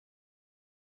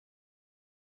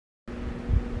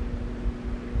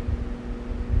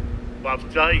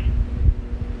Faafetai.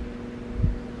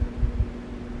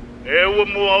 E ua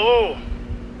mua o.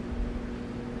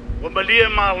 Ua malie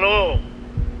Malo.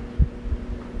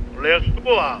 O lea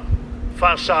kua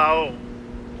whaasao.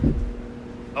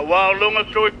 A wao longa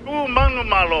toi ku manu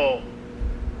Malo.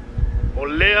 O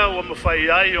lea ua mawhai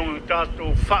ai o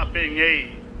ngātou whapengei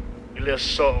I lea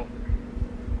so.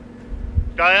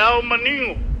 Kai au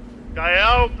maningo. Kai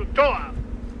au tutoa.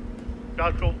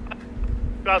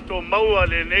 Kato maua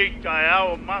lenei kai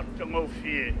au matangau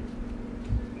fie.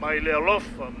 Mai le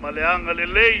alofa, ma le anga le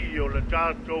lei o le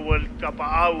tato o le tapa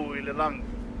au I le langa.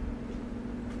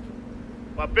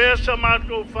 Pa pesa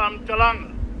mato whamtalanga.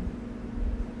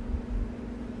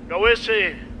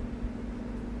 Kawese,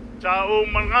 ta o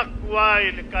mangaku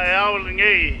ai le kai au le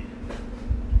ngei.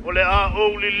 O le a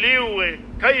o li liu e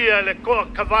kaia le koa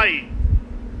kavai.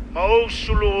 Ma o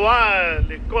suluwa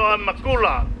le koa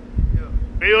makula.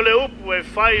 Pe o le upu e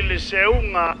whai le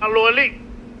seunga aloa li.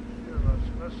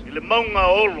 I le maunga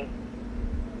olo.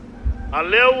 A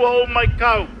leo o mai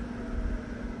kau.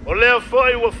 O leo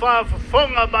foi ua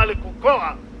whaafafonga ma le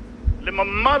kukoa. Le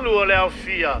mamalu o le au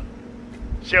fia.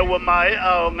 Se ua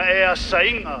maea o ngā ea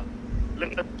sainga. Le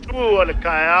ngatu o le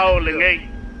kai au le ngei.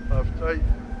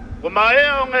 Ua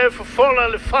maea o ngā e fafola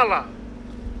le fala.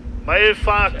 Ma e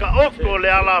whaaka oko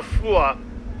le ala fua.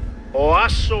 O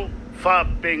aso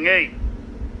whapengei.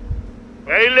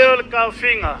 Ei leo le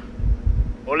kauwhinga.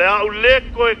 O le au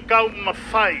leko e kau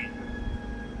mawhai.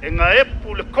 E ngā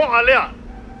epu le koa lea.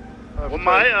 O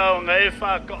maea o ngā e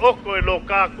whaka oko e lo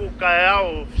kāku kai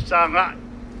au whangai.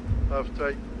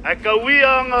 E ka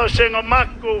wia ngā senga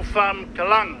mako wham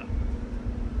kalanga.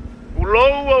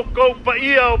 Kulou o kou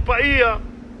paia o paia.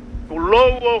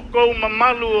 Kulou o kou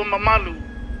mamalu o mamalu.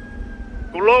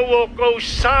 Kulou o kou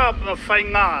sāb na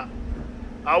whainga.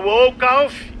 Awa o ka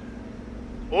ofi.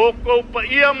 O kou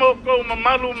paia mo kou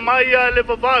mamalu mai a le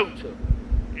vavau.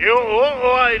 E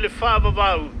o ai le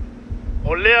whavavau.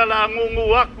 O lea la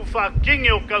ngungu aku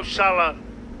whakingi o kausala.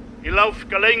 I lau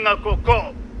whikaleinga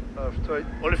koko.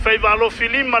 O le whaiva alo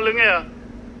filima lengea.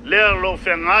 Lea lo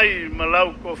whengai ma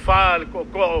lau ko wha le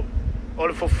koko. O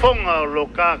le fofonga o lo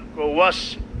kako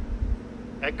wasi.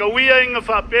 E ka wia inga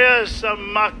whapea sa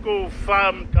mako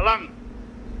wham kalanga.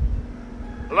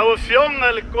 Lau a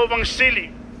fionga le kovang sili.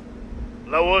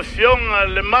 Lau a fionga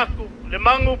le maku, le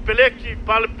mangu peleki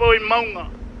palepo I maunga.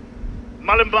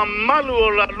 Ma le mamalu o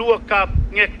la lua ka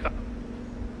ngeka.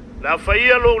 Le a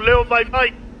whaia lo leo vai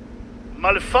vai.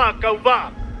 Ma le wha kau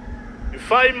wā. I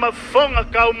whai ma fonga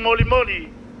kau moli moli.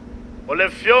 O le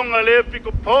fionga le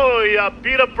piko poi a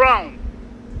Peter Brown.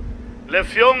 Le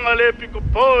fionga le piko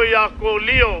poi a ko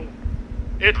Leo.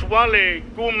 E tuale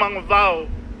kumang vao.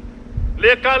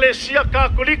 Le ka le sia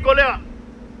Katoliko lea.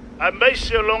 A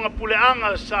meise o longa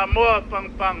Puleaga Samoa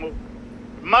pangpango.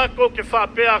 Mako ke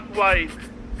whapea kuai.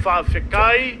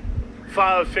 Faafetai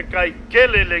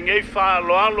kele le ngei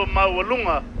whaaloalo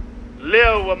maualunga.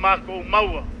 Lea ua mako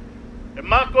maua. E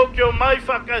mako ke o mai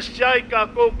whakasiai ka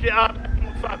kou ke a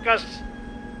whakasi.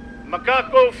 Ma ka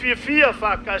kou fia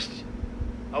whakasi.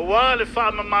 A wā le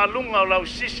whaamamalunga o lau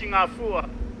Sisigafu'A.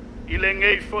 I le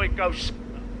ngei foi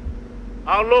kausanga.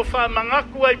 A lo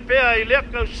whaamangaku ai pea I lea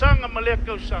kausanga ma lea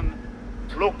kausanga.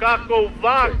 Lo ka kou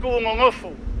vāku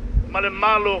ngongofo. Ma le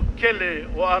Malo kele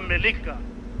o Amerika.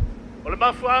 O le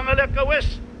mafuanga lea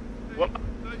kawes. Wa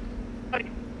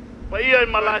ia I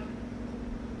malai.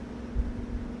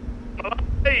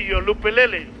 Malai o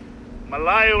lupelele.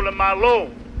 Malai o le Malo.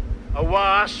 A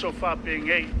wā aso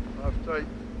whapengei.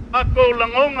 Mako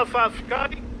langonga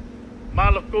Faafetai.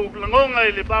 Malako langonga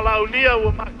I le balaulia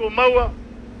o mako maua.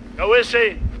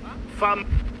 Kawese fam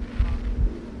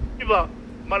Siva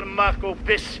mal mako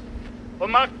Pese. O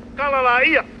makala la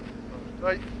ia.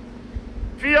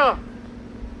 Fia.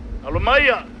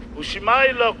 Alomaya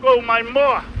usimai la ko mai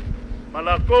moa.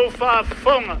 Mala ko fa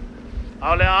fonga.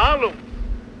 Ale alo.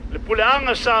 Le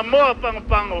Puleaga Samoa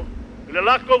pango. Le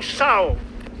lako sao.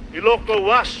 I loko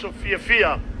waso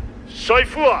fia.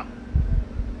 Soifua.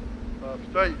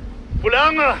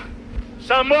 Puleaga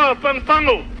Samoa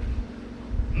pango.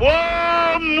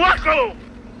 Mwako!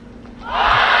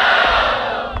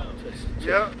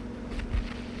 Ja.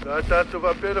 Daar staat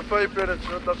op pera fai pera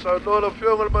dat zou nog op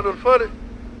jongen maar nog fare.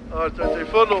 Ah, dat is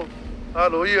fono.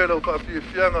 Hallo hier op papie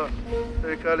fianga.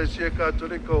 E KVZKTV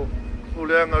Katoliko.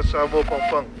 Puleaga Samoa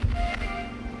pang.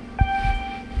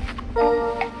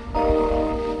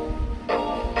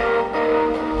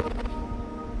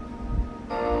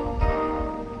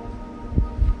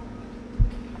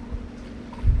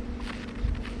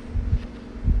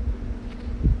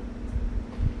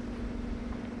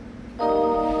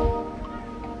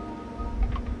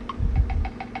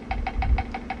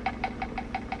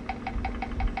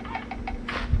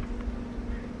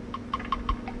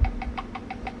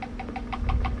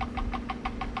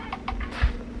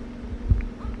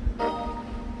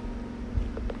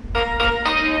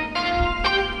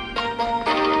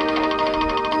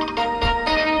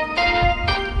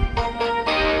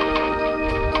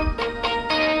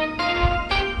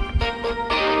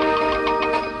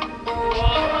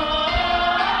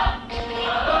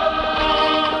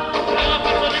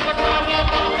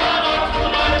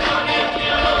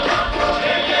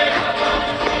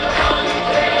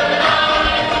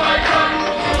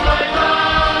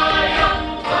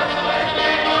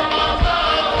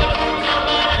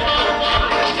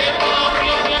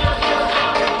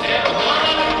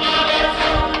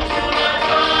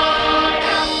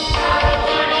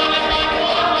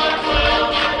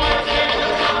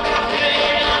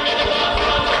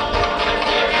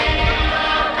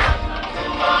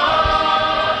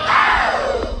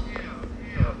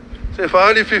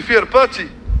 whaali whiwhia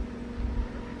pati.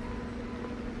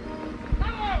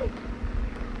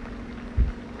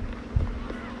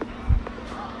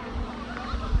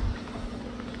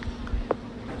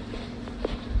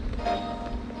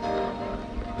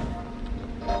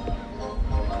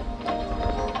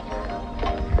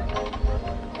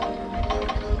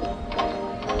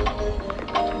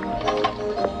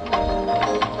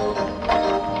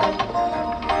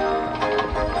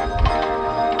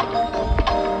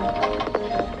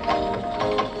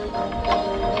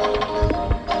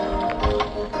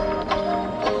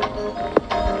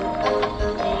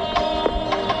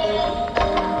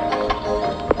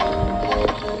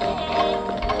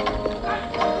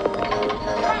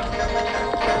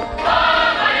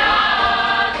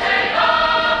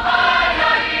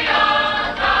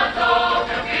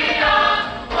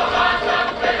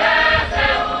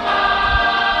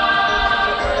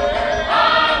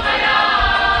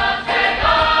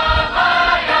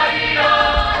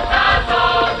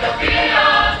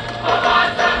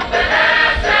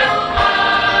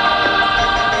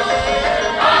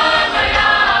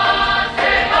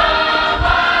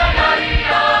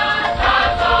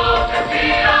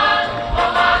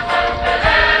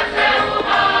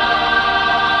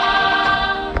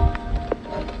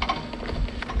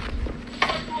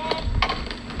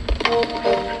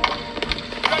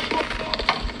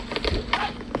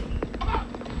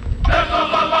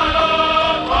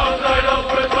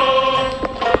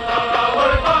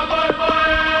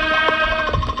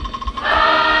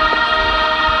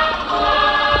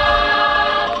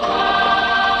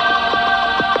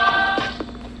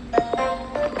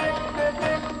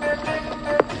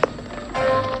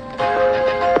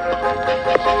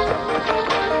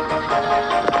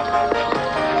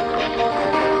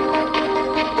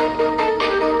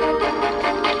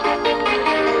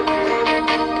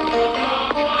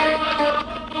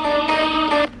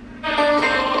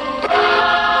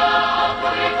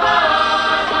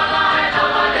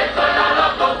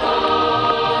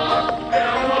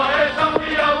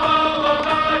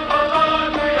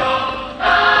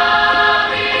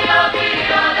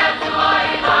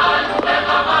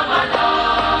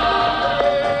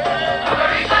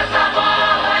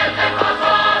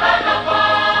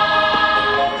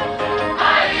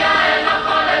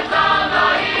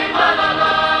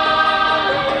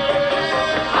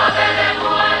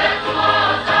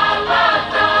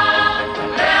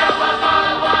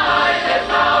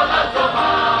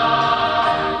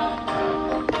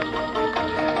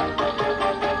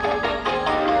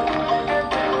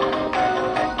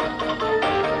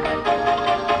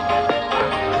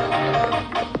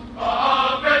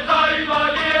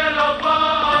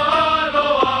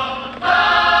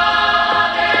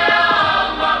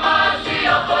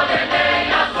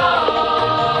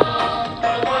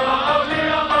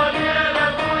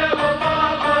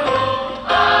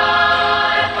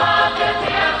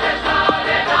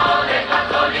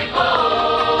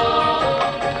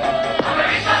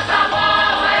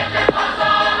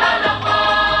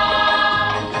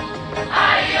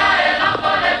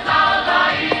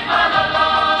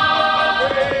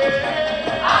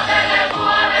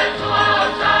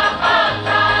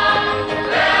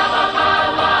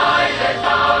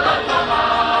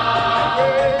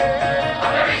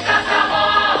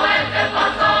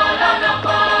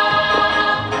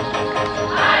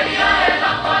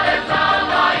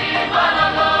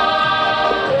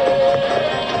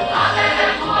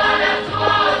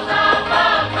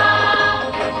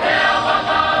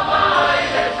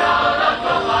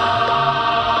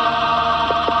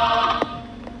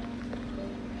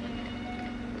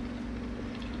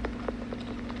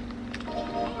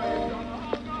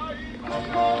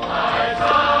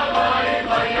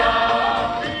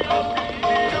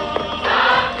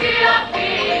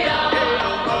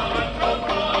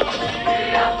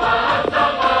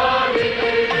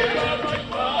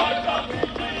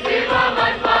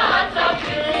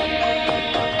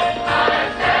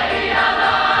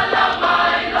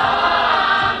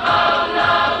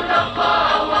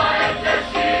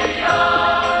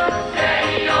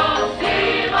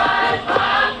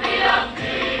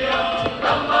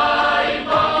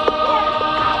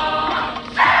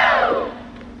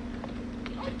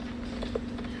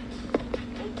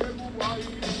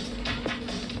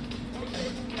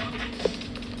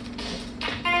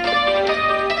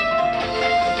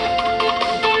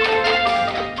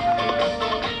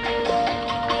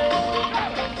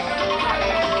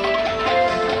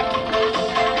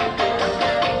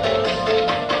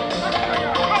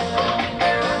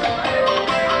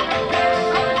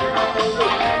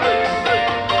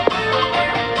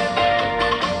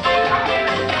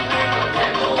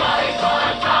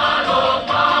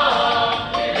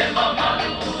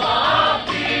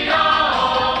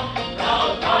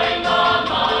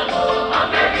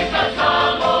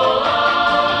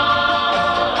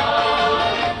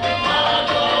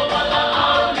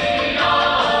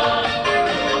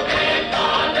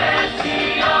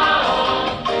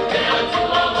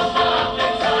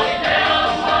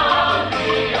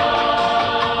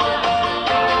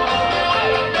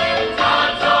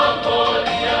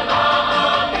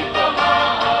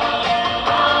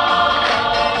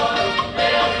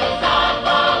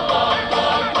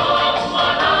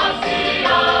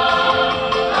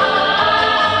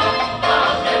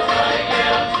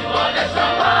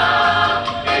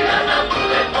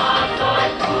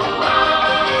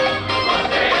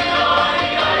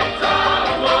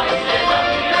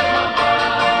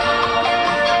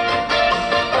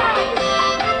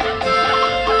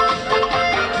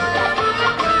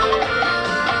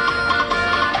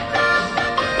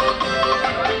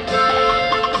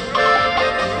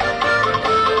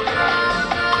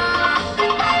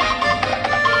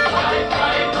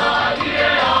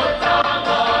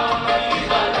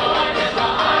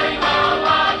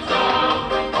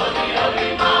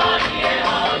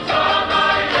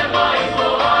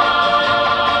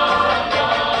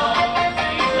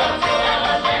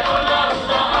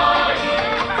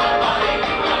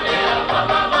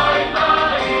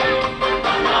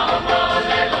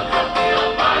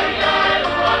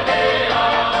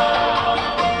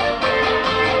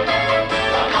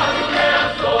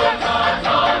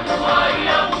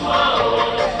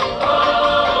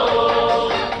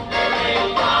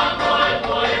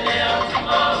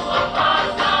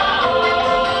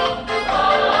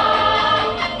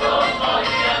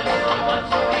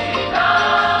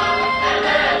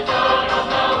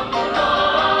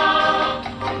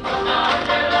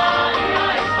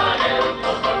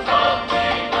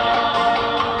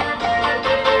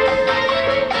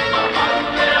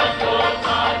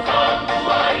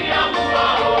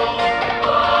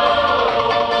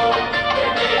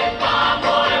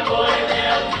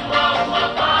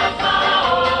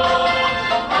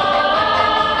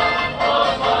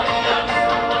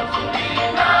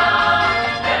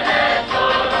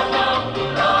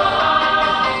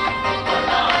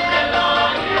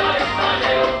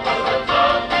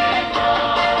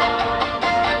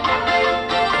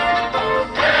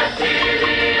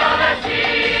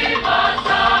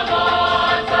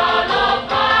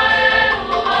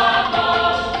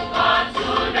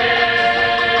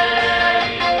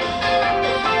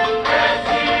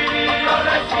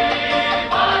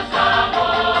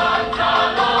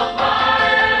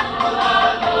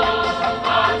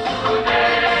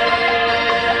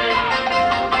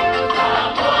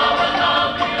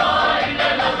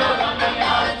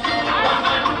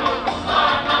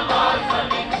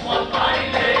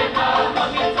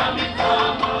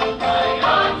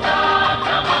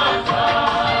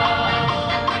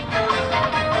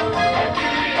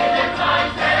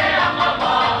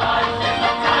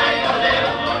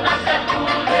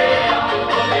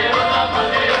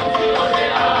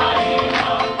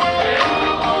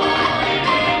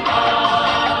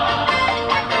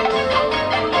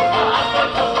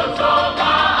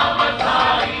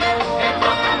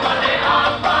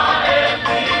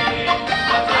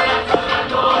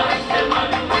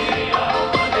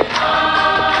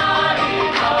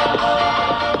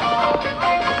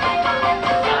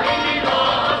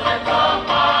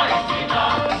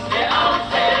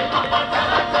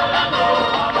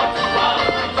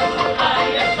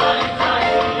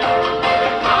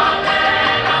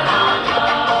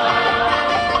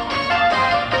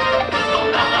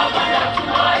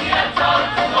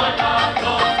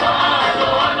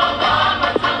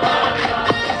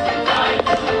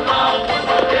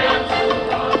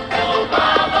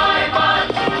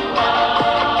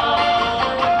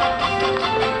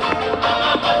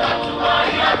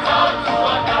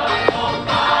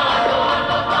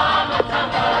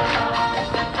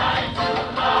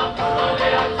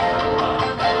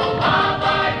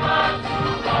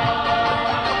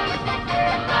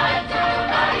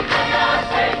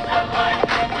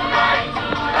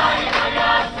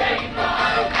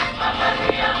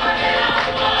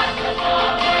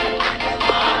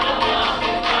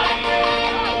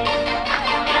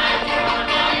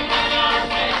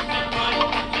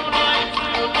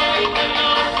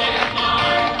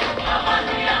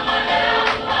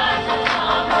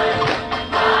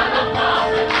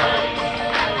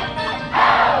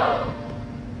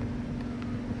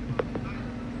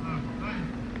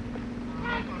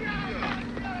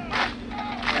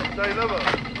 Faafetai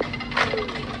lava.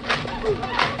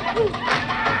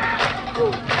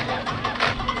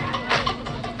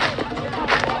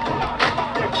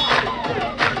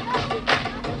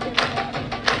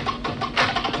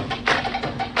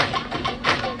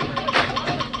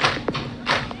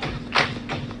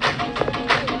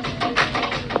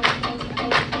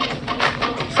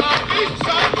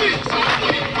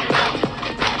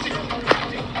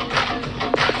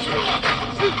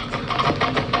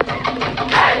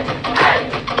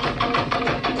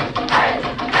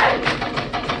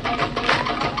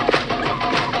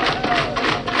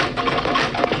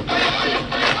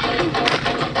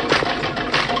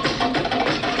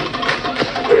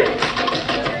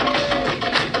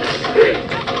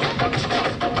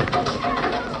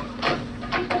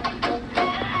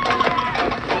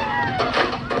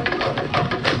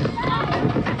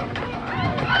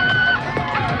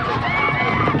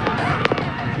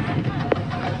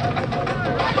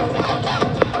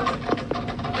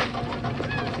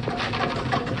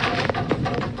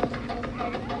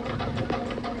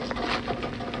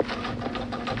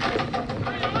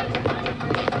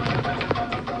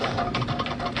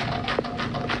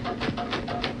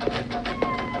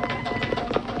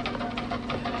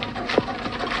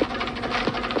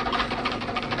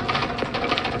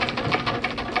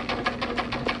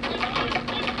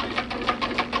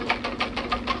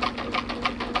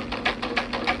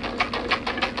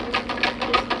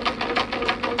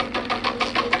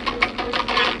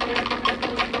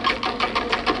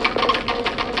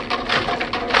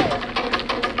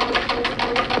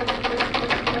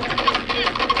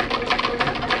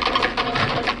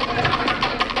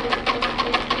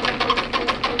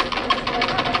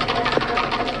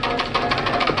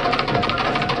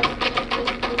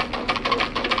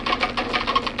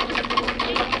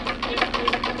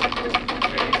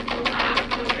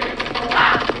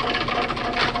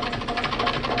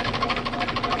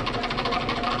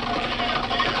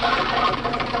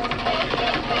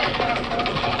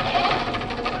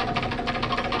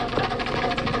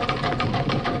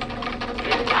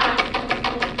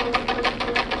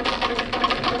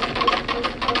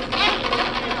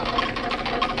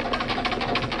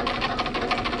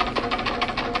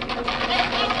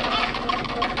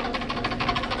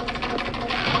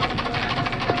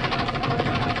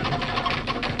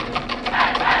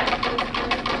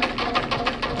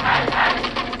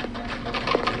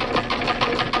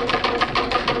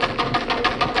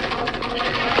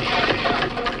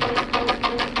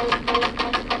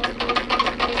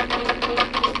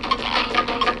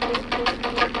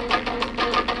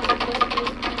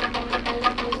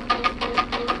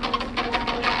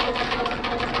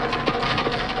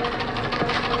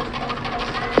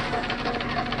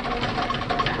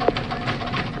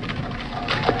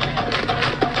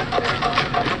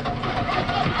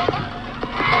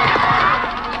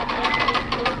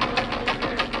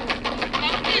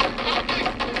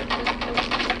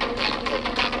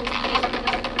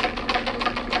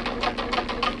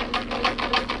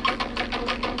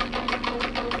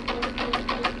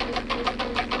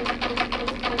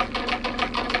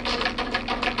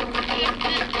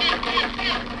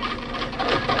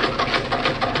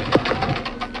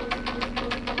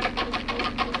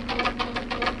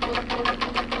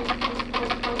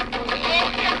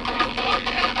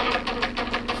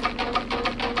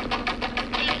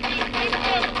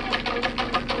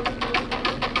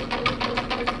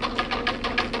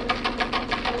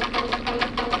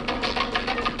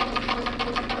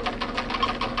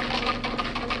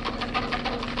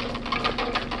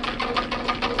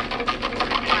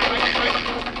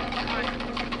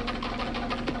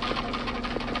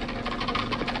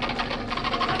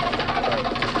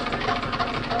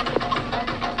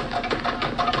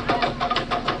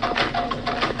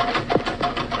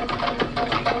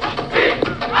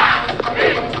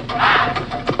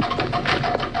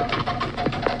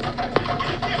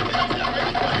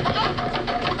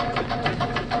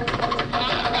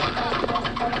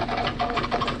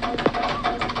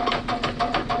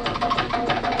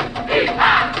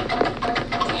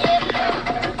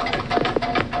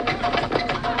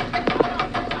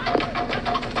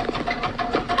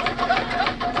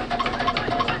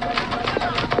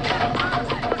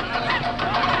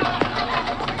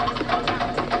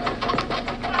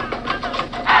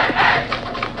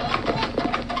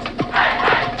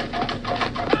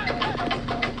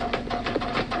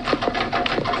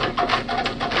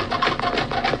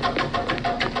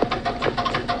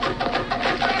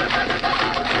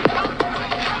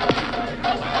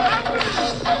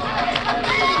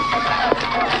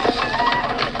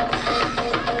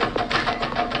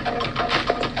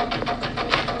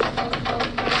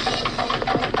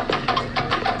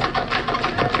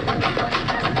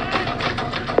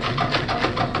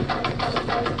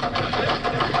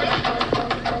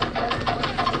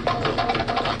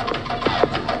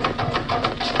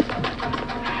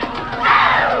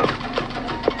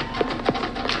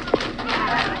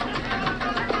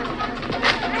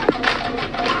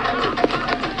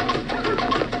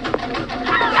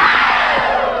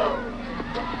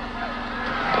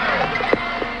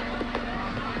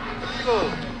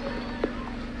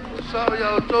 sao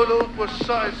ia o tolo upo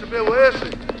sae se mea ese.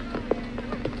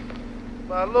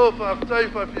 Malo Faafetai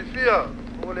Faafifia,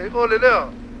 ole lea.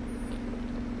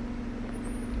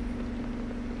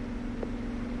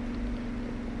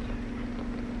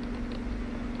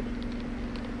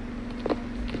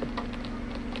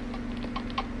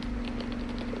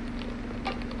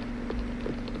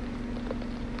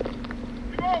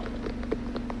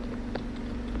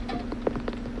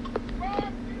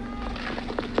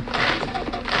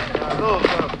 Malo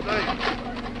Faafetai.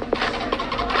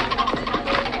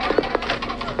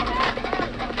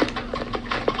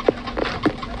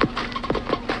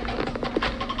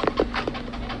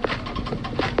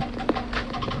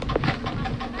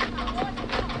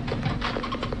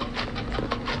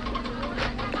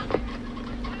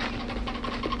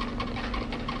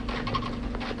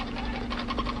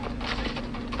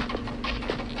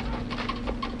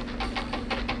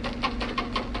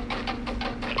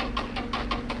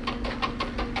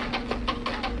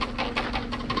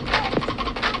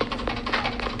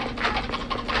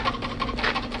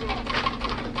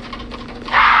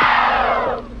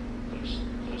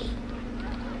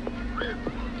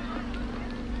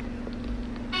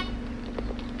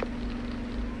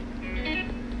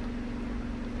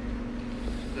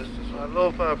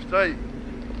 Malo Faafetai.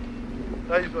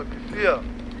 Tai Faafifia.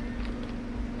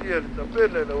 Ia le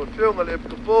tapene na wafeonga le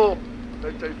eptopo.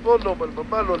 Na taifono ma le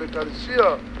mamalo le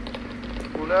kalesia.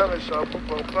 Puleaga i sa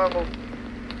Pagopago.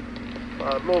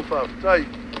 Malo Faafetai.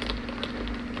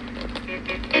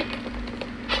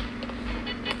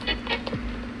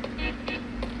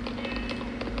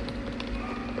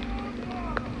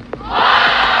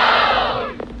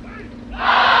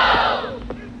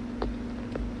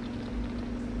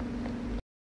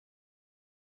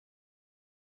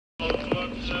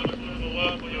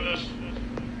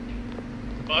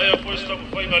 Vaya puesta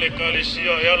faina le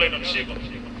kalesia e ala ina Siva.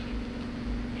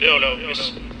 Leo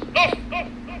Pese.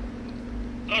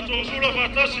 Tato sula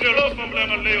fatasi le lofa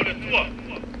mlenga leo le tua.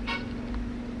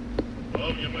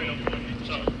 Ia mai la pu'eina.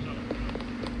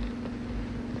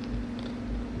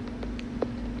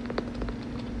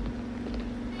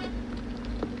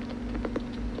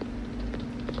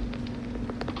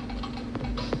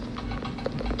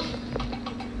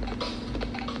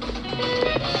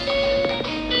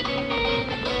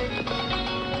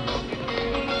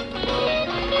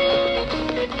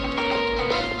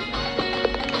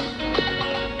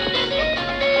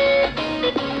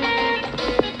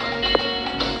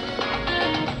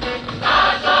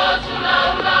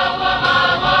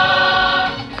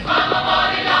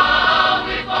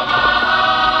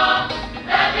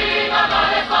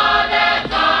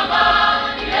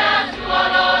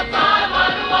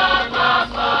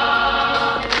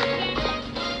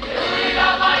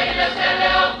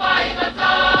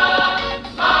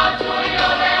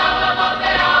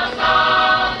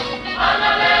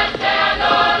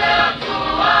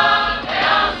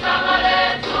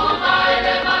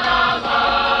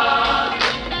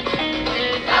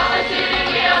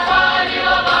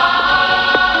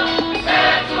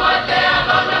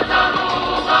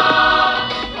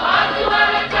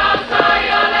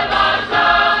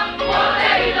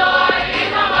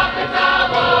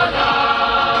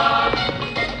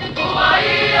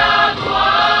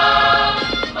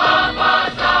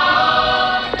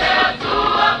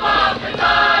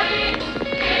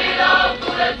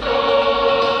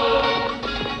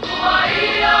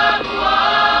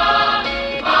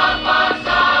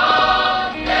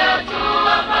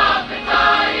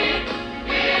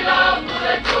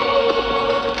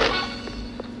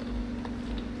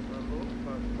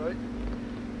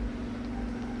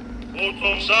 O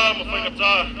Tausaga ma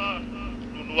whaingata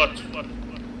nunu atu.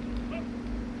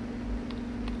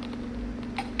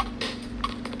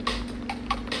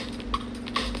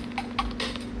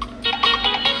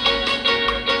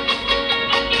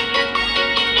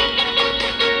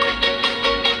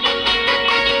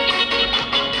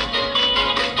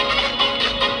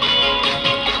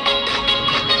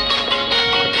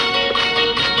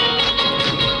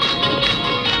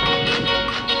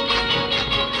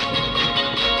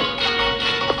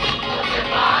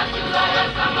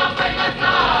 Sama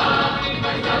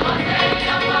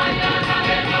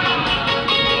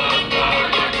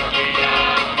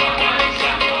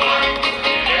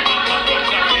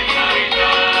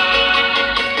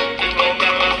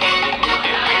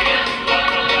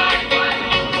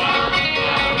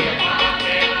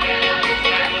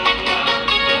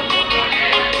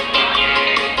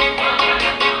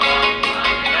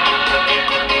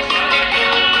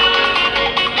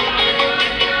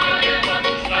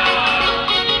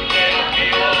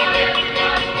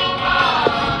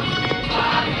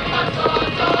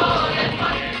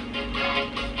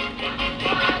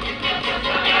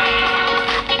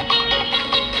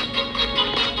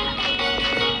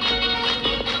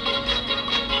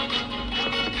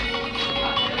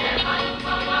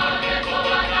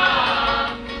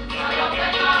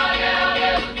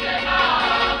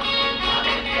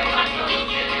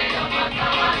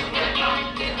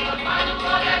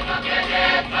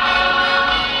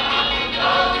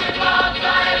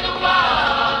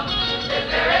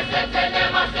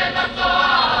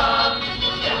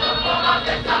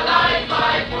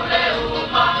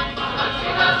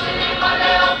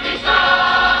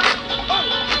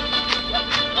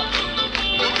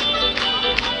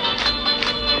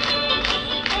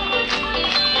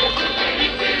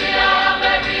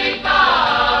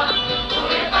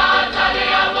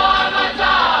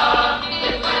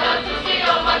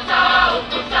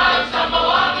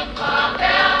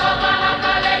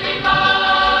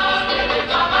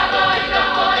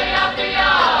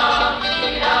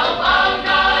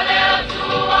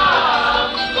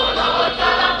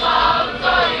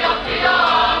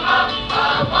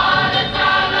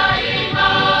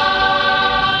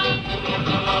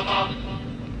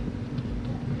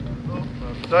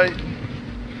Faafetai.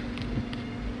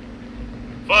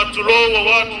 Whātuloa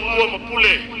watu ua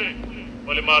mapule.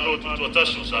 Wale Malo tutua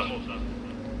tasu sa.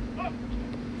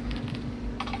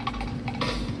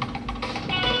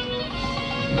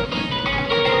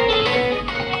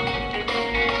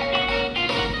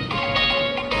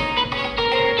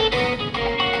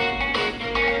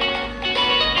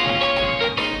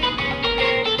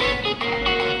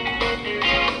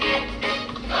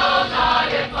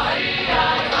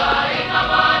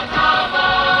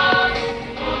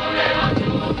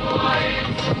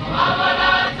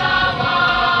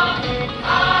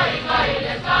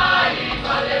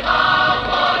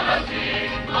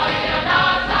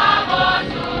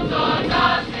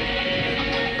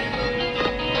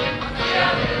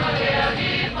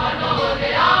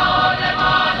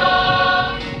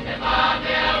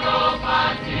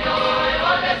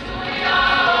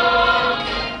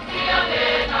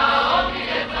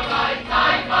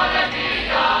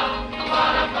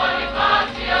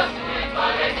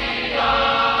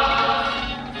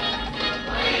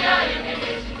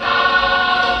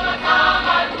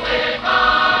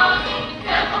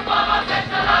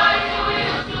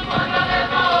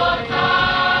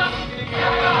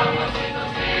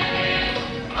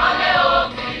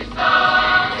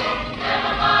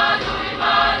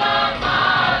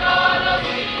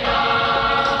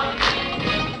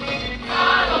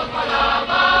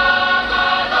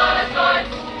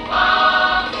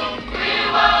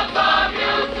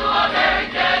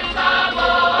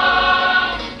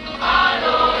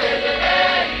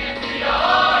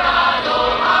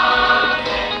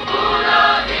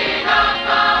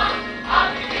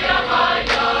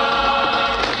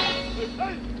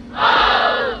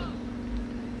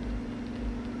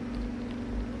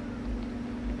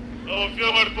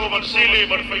 Sili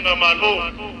marfainga Malo.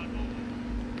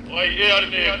 Wai e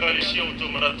arne kalisia utu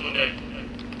maratone.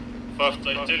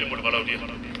 Faafetai tele mo balaudia.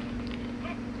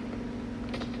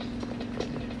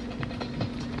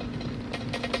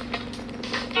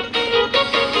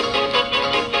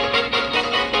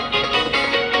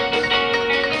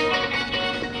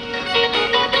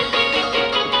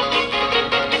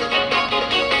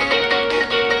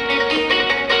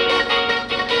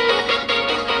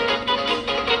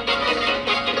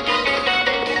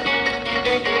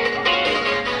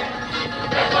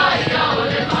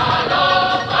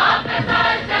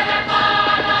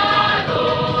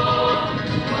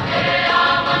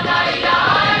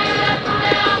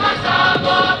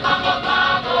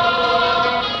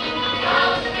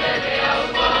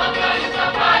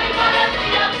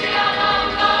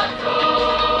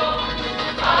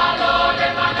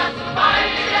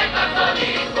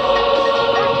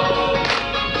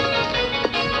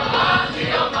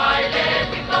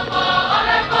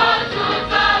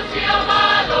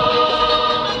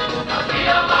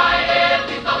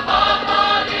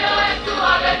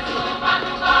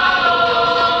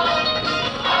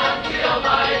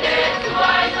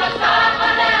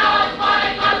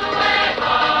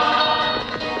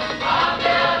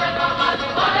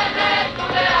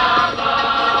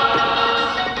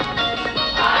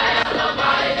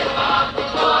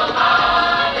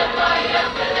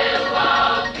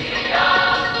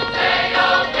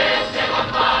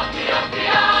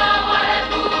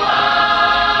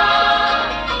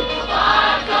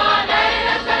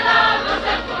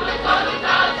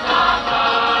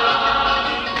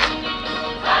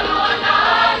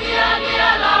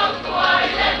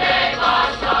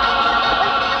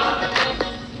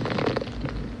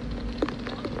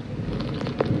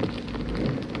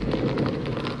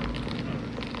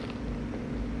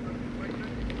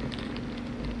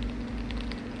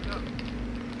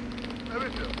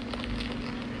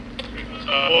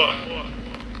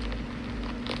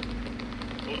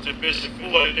 Pese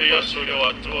lenei aso le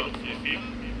watu fifi.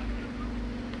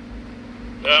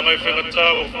 Ya mai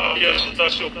whengatau ia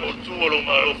sitasi o potu o lo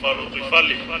Malo whalo tui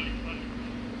whali.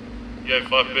 Ia i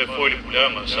whape foili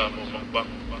Puleaga sa mo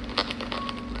Pagopago.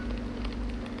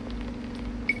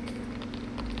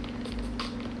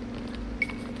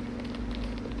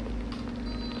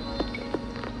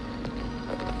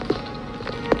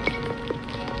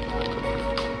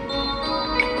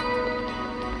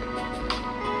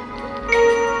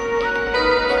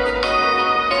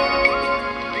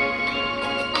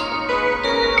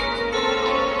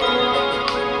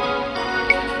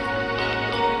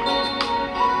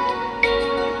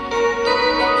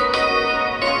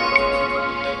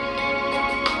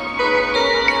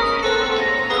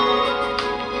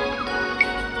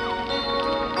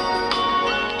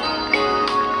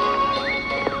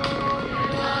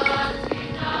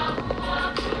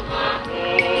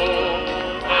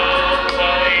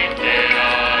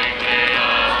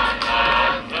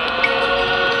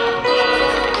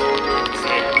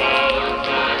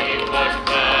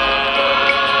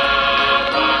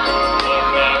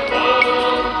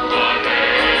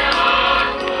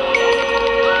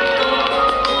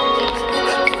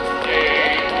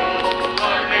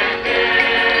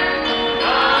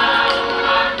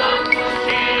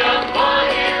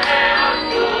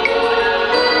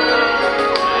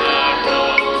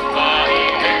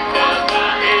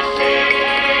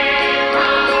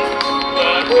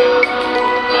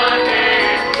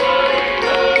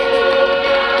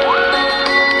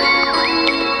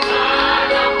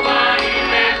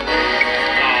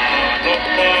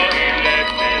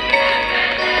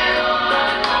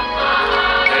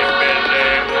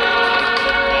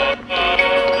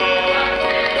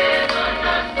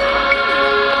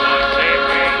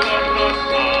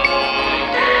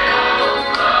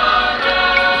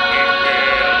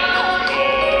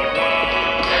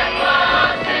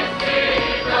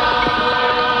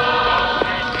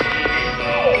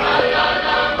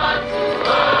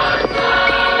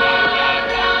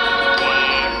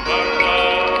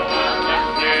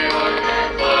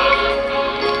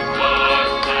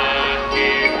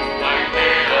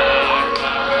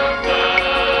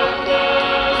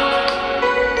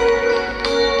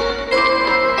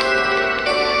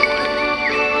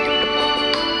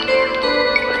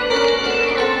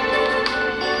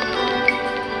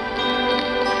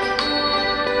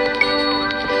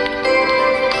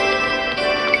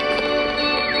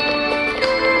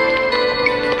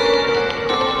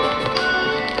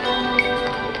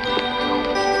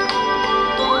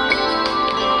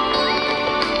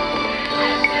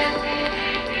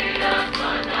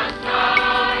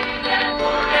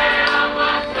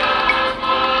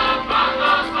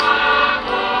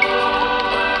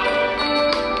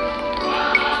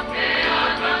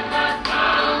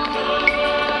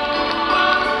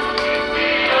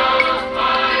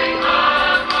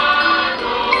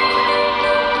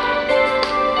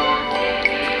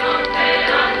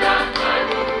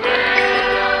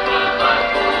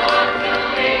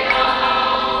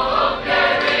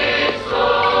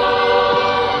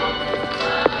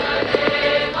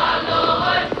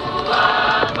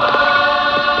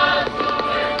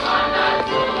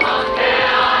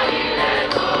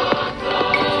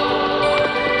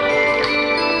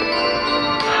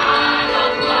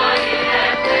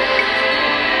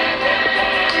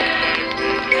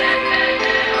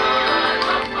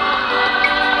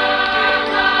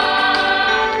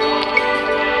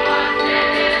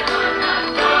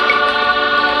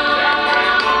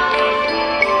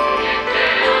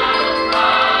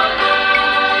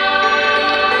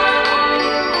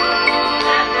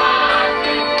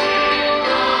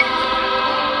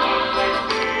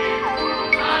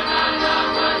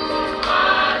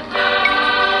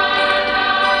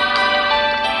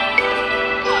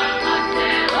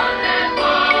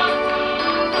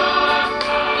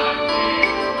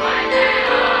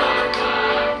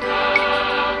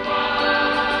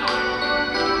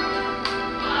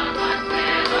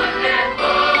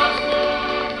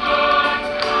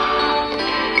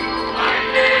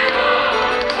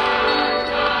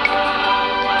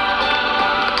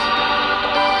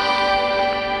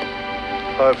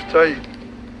 Faafetai.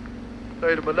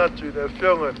 Tai le manatu i le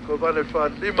whionga, ko vane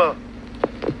wha-lima.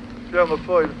 Whionga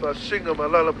foi le wha-singa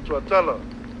malala putuatala.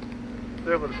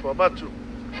 Whionga le wha-matu.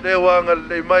 Le wanga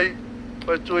le mai,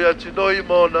 whaitui atinoi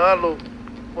mo na alo,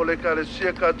 mo le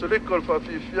kalesia Katoliko le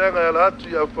wha-whiwhianga ala atu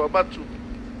i au wha-matu.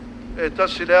 E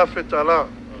tasi le awhetala.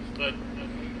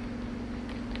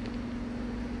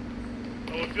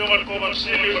 O whionga le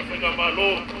komansili wa whinga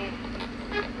Malo.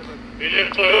 Ele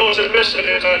toyo se pese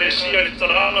le kalesia le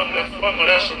talanga le whanga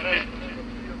le aso nei.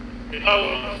 E au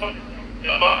e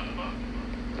ma.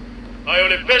 Ai o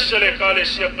le pese le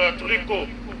kalesia Katoliko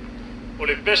o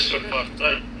le pese le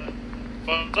Faafetai.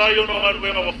 Faafetai ono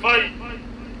ngaruenga wa whai.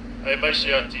 Ai mai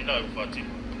se atina u whatima.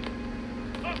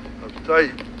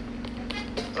 Faafetai.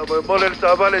 Amo mole le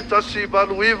tavale tasi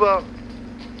valuiva.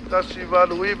 Tasi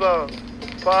valuiva.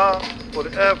 Pa o le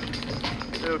F.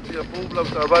 E o tia publa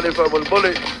tavale va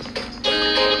mole.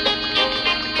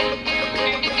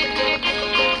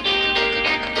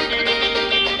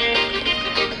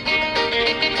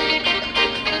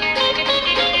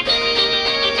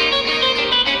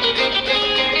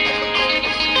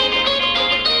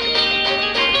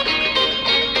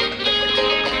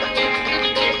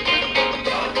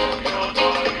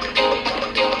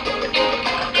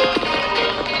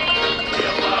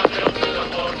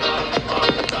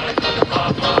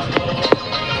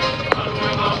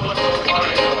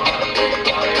 Pagopago.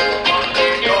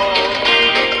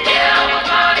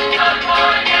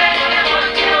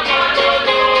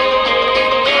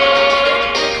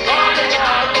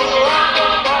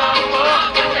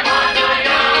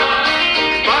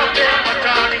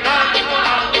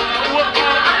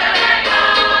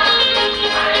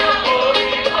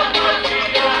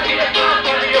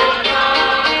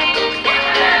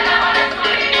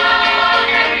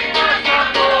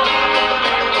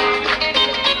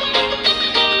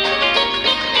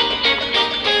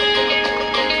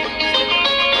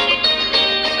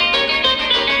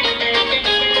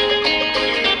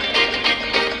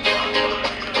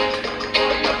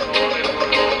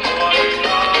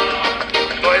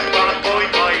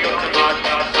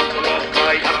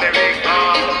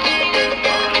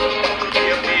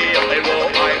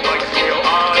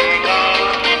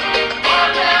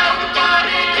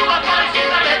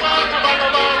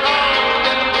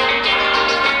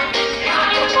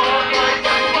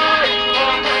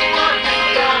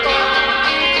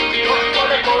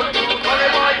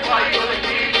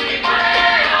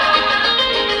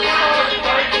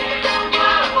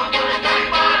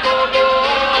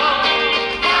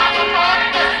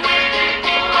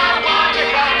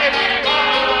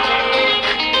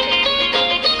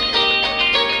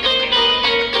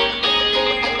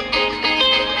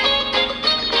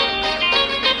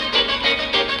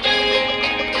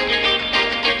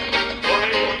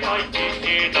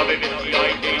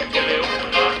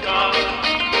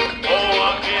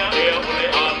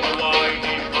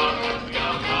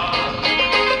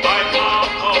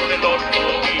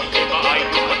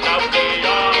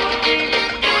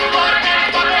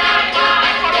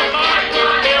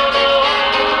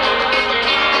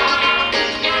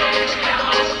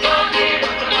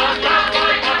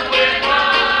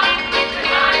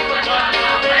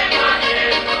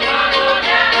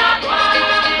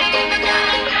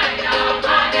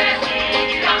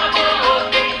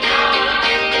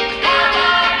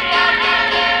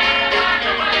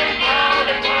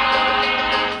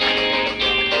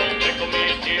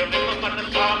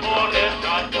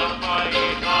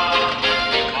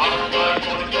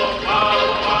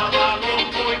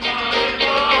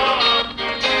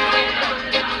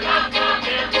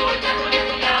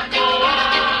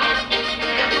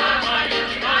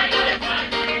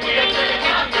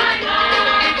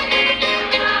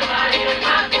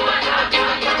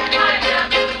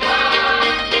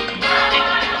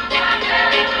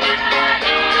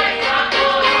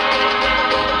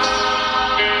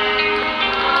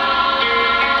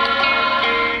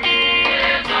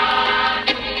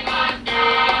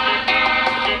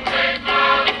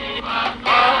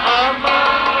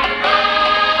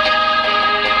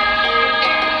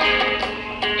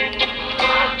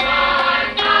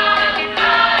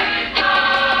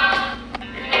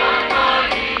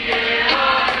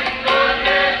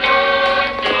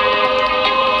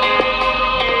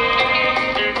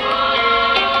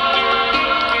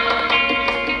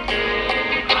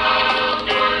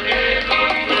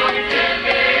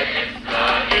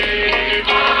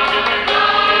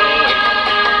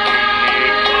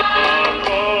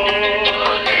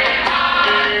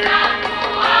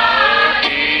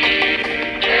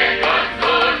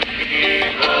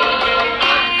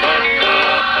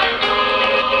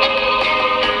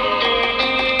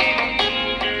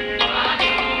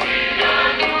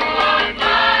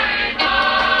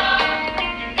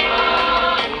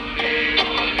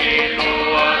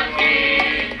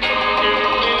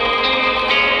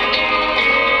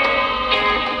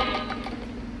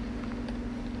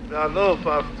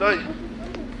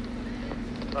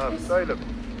 Faafetai la.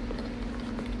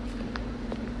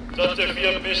 Tate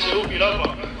fia pese upi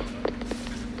lama.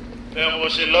 Pea mo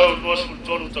se lau luas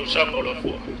fultonu Tausaga o la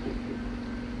fua.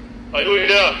 Ai ui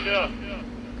lea.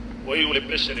 Wai ule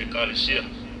pese ne KVZKTV.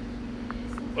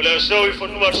 Ole asau I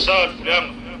whanua saa Puleaga.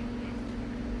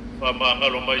 Wha maa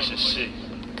ngalo mai se se.